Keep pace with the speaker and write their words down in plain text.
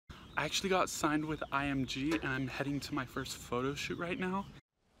I actually got signed with IMG and I'm heading to my first photo shoot right now.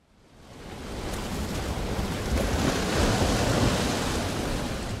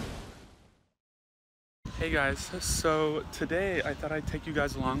 Hey guys, so today I thought I'd take you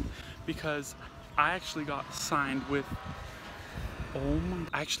guys along because I actually got signed with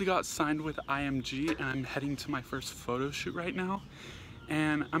IMG and I'm heading to my first photo shoot right now.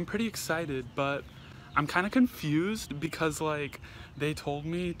 And I'm pretty excited, but I'm kind of confused because like they told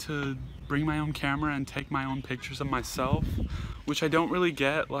me to bring my own camera and take my own pictures of myself, which I don't really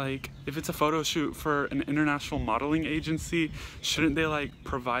get. Like, if it's a photo shoot for an international modeling agency, shouldn't they like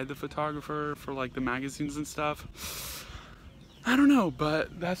provide the photographer for like the magazines and stuff? I don't know,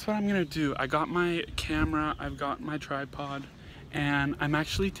 but that's what I'm gonna do. I got my camera, I've got my tripod, and I'm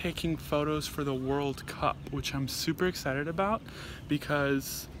actually taking photos for the World Cup, which I'm super excited about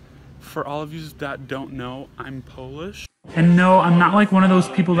because for all of you that don't know, I'm Polish. And no, I'm not like one of those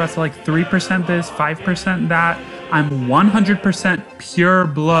people that's like 3% this, 5% that. I'm 100% pure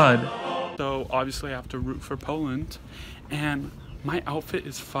blood. So obviously I have to root for Poland, and my outfit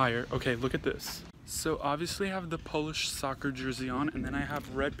is fire. Okay, look at this. So obviously I have the Polish soccer jersey on, and then I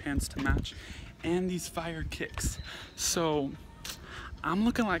have red pants to match, and these fire kicks. So I'm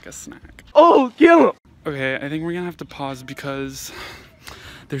looking like a snack. Oh, kill him! Okay, I think we're gonna have to pause because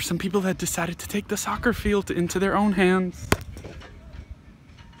there's some people that decided to take the soccer field into their own hands.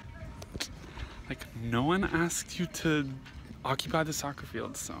 Like, no one asked you to occupy the soccer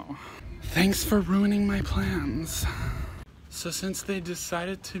field, so thanks for ruining my plans. So since they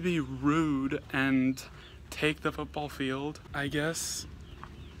decided to be rude and take the football field, I guess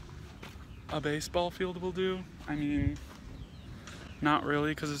a baseball field will do. I mean, not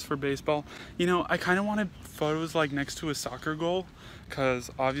really, because it's for baseball. You know, I kind of wanted photos like next to a soccer goal,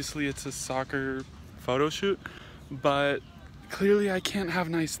 because obviously it's a soccer photo shoot, but clearly I can't have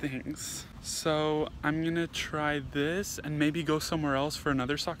nice things. So I'm gonna try this and maybe go somewhere else for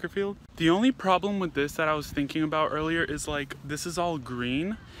another soccer field. The only problem with this that I was thinking about earlier is like, this is all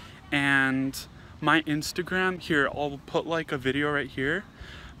green, and my Instagram, here, I'll put like a video right here.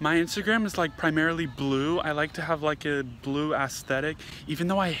 My Instagram is like primarily blue. I like to have like a blue aesthetic, even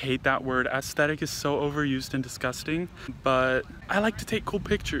though I hate that word. Aesthetic is so overused and disgusting, but I like to take cool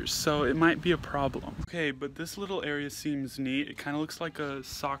pictures, so it might be a problem. Okay, but this little area seems neat. It kind of looks like a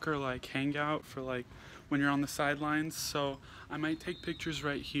soccer like hangout for like when you're on the sidelines. So I might take pictures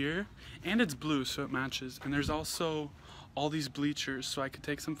right here, and it's blue, so it matches. And there's also all these bleachers, so I could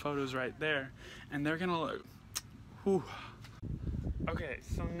take some photos right there, and they're gonna look, whew. Okay,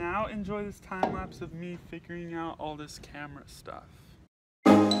 so now enjoy this time lapse of me figuring out all this camera stuff.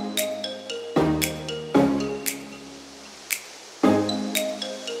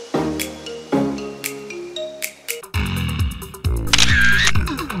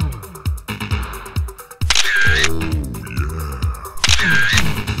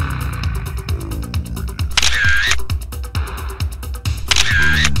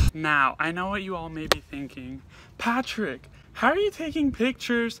 Now, I know what you all may be thinking. Patrick, how are you taking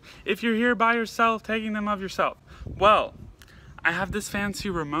pictures if you're here by yourself, taking them of yourself? Well, I have this fancy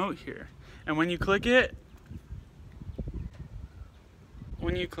remote here, and when you click it,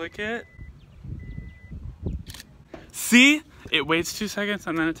 see? It waits 2 seconds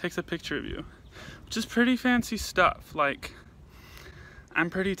and then it takes a picture of you, which is pretty fancy stuff. Like, I'm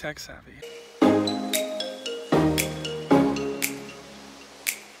pretty tech savvy.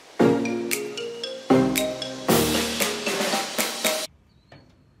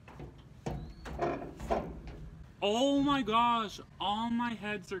 Oh my gosh, all my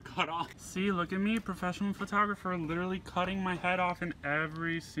heads are cut off. See, look at me, professional photographer, literally cutting my head off in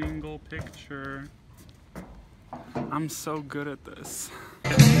every single picture. I'm so good at this.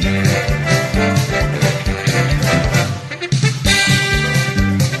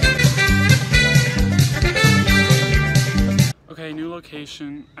 Okay, new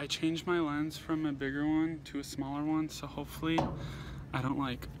location. I changed my lens from a bigger one to a smaller one, so hopefully I don't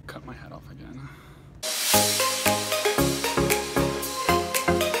like cut my head off again.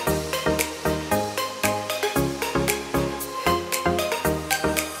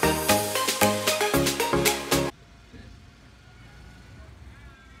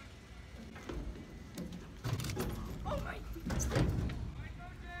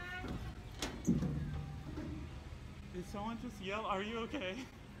 Did someone just yell, "Are you okay?"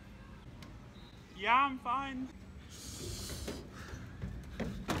 Yeah, I'm fine.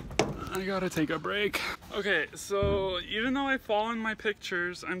 I gotta take a break. Okay, so even though I fall in my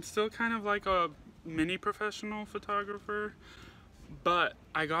pictures, I'm still kind of like a mini professional photographer, but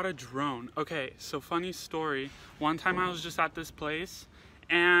I got a drone. Okay, so funny story. One time I was just at this place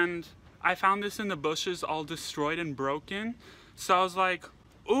and I found this in the bushes all destroyed and broken. So I was like,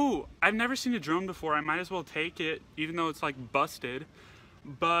 ooh, I've never seen a drone before. I might as well take it, even though it's like busted.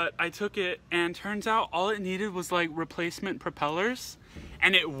 But I took it, and turns out all it needed was like replacement propellers,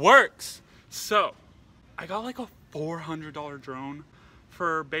 and it works. So I got like a $400 drone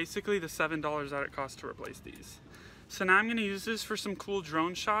for basically the $7 that it costs to replace these. So now I'm gonna use this for some cool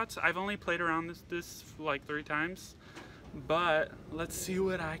drone shots. I've only played around this like 3 times, but let's see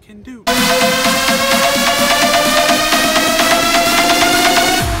what I can do.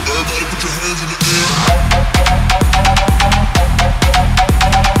 Everybody put your hands in the air.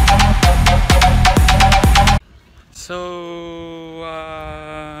 So,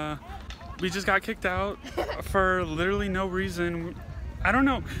 we just got kicked out for literally no reason. I don't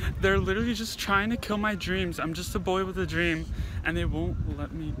know. They're literally just trying to kill my dreams. I'm just a boy with a dream, and they won't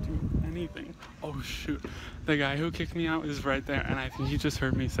let me do anything. Oh shoot. The guy who kicked me out is right there, and I think he just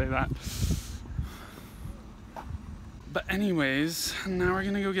heard me say that. But anyways, now we're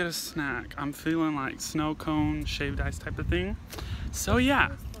gonna go get a snack. I'm feeling like snow cone, shaved ice type of thing. So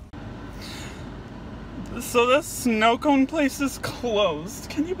yeah. So the snow cone place is closed.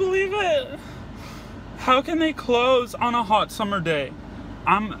 Can you believe it? How can they close on a hot summer day?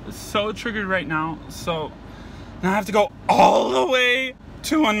 I'm so triggered right now. So now I have to go all the way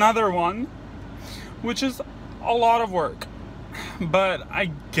to another one, which is a lot of work. But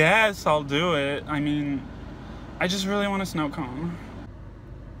I guess I'll do it. I mean, I just really want a snow cone.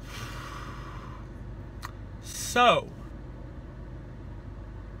 So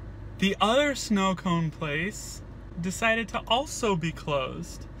the other snow cone place decided to also be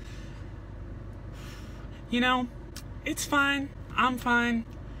closed. You know, it's fine. I'm fine.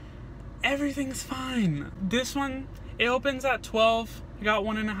 Everything's fine. This one, it opens at 12. I got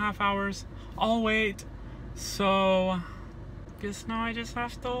 1.5 hours. I'll wait. So, guess now I just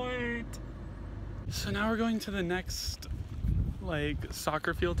have to wait. So now we're going to the next, like,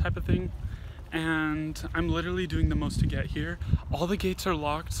 soccer field type of thing. And I'm literally doing the most to get here. All the gates are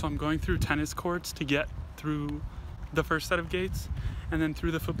locked, so I'm going through tennis courts to get through the first set of gates, and then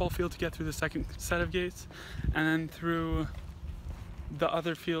through the football field to get through the second set of gates, and then through the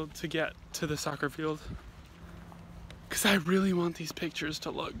other field to get to the soccer field. Because I really want these pictures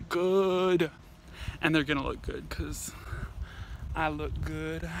to look good. And they're gonna look good because I look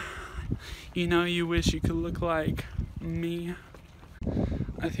good. You know, you wish you could look like me.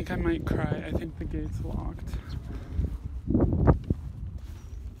 I think I might cry. I think the gate's locked.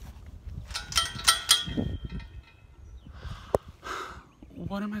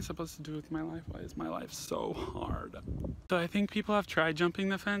 What am I supposed to do with my life? Why is my life so hard? So I think people have tried jumping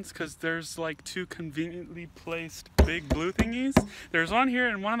the fence because there's like 2 conveniently placed big blue thingies. There's one here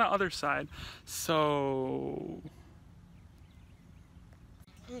and one on the other side. So,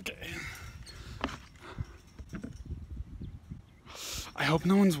 okay. I hope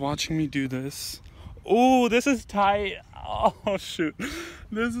no one's watching me do this. Oh, this is tight. Oh shoot.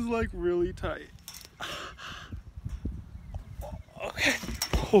 This is like really tight. Okay.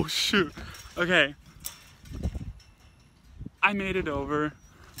 Oh shoot. Okay. I made it over,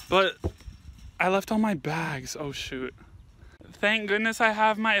 but I left all my bags. Oh shoot. Thank goodness I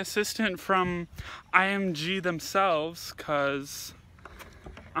have my assistant from IMG themselves, cause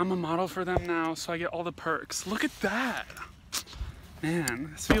I'm a model for them now, so I get all the perks. Look at that. Man,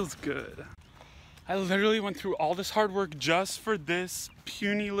 this feels good. I literally went through all this hard work just for this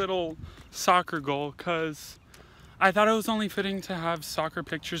puny little soccer goal, cause I thought it was only fitting to have soccer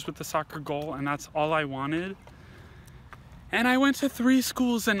pictures with the soccer goal, and that's all I wanted. And I went to 3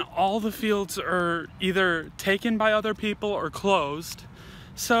 schools and all the fields are either taken by other people or closed.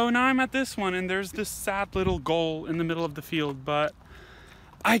 So now I'm at this one and there's this sad little goal in the middle of the field, but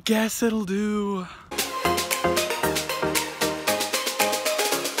I guess it'll do.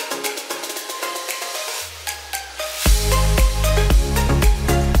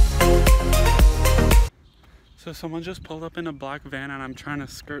 So someone just pulled up in a black van and I'm trying to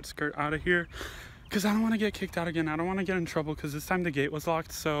skirt out of here because I don't want to get kicked out again. I don't want to get in trouble because this time the gate was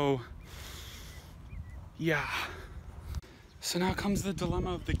locked. So yeah. So now comes the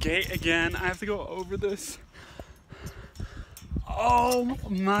dilemma of the gate again. I have to go over this. Oh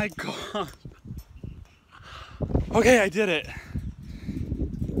my God. Okay, I did it.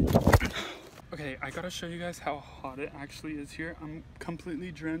 Okay, I gotta show you guys how hot it actually is here. I'm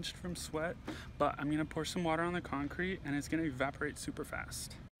completely drenched from sweat, but I'm gonna pour some water on the concrete and it's gonna evaporate super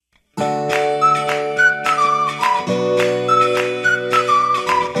fast.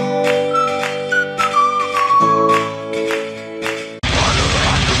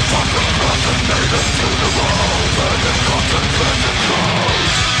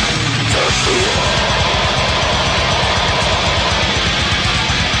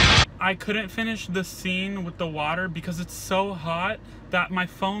 couldn't finish the scene with the water because it's so hot that my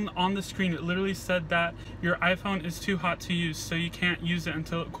phone on the screen, it literally said that your iPhone is too hot to use, so you can't use it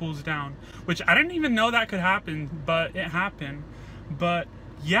until it cools down. Which I didn't even know that could happen, but it happened. But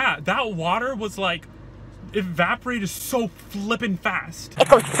yeah, that water was like, evaporated so flippin' fast. It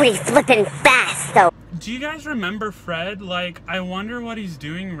goes pretty flippin' fast, though. Do you guys remember Fred? Like, I wonder what he's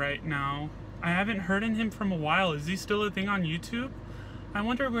doing right now. I haven't heard of him from a while. Is he still a thing on YouTube? I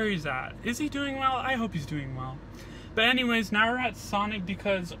wonder where he's at. Is he doing well? I hope he's doing well. But anyways, now we're at Sonic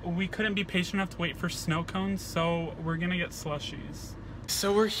because we couldn't be patient enough to wait for snow cones, so we're gonna get slushies.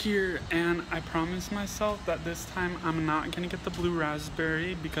 So we're here, and I promised myself that this time I'm not gonna get the blue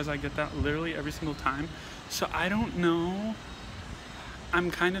raspberry because I get that literally every single time. So I don't know. I'm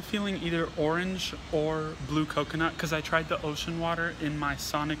kind of feeling either orange or blue coconut because I tried the ocean water in my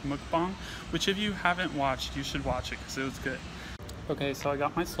Sonic mukbang, which if you haven't watched, you should watch it because it was good. Okay, so I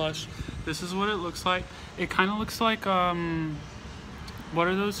got my slush. This is what it looks like. It kind of looks like, what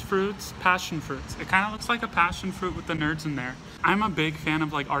are those fruits? Passion fruits. It kind of looks like a passion fruit with the nerds in there. I'm a big fan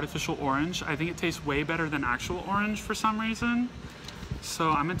of like artificial orange. I think it tastes way better than actual orange for some reason. So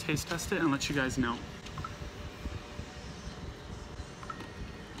I'm gonna taste test it and let you guys know.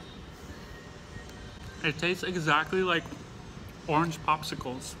 It tastes exactly like orange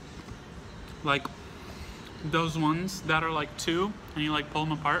popsicles. Like those ones that are like two and you like pull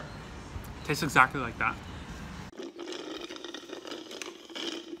them apart. It tastes exactly like that.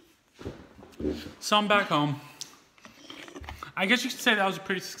 So I'm back home. I guess you could say that was a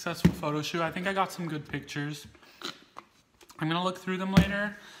pretty successful photo shoot. I think I got some good pictures. I'm gonna look through them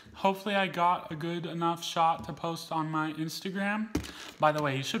later. Hopefully I got a good enough shot to post on my Instagram. By the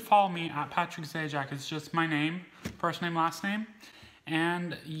way, you should follow me at Patrick Zajac. It's just my name, first name, last name.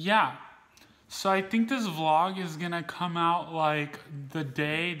 And yeah, so I think this vlog is gonna come out like the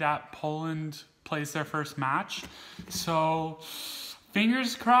day that Poland plays their first match. So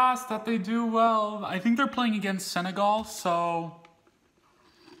fingers crossed that they do well. I think they're playing against Senegal, so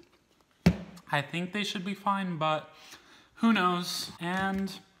I think they should be fine, but who knows?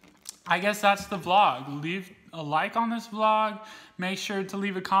 And I guess that's the vlog. Leave a like on this vlog. Make sure to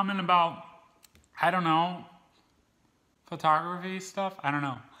leave a comment about, I don't know, photography stuff. I don't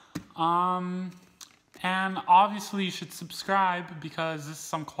know. And obviously you should subscribe because this is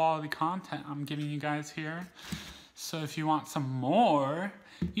some quality content I'm giving you guys here. So if you want some more,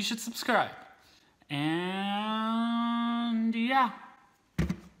 you should subscribe. And yeah,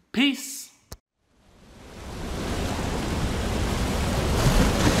 peace.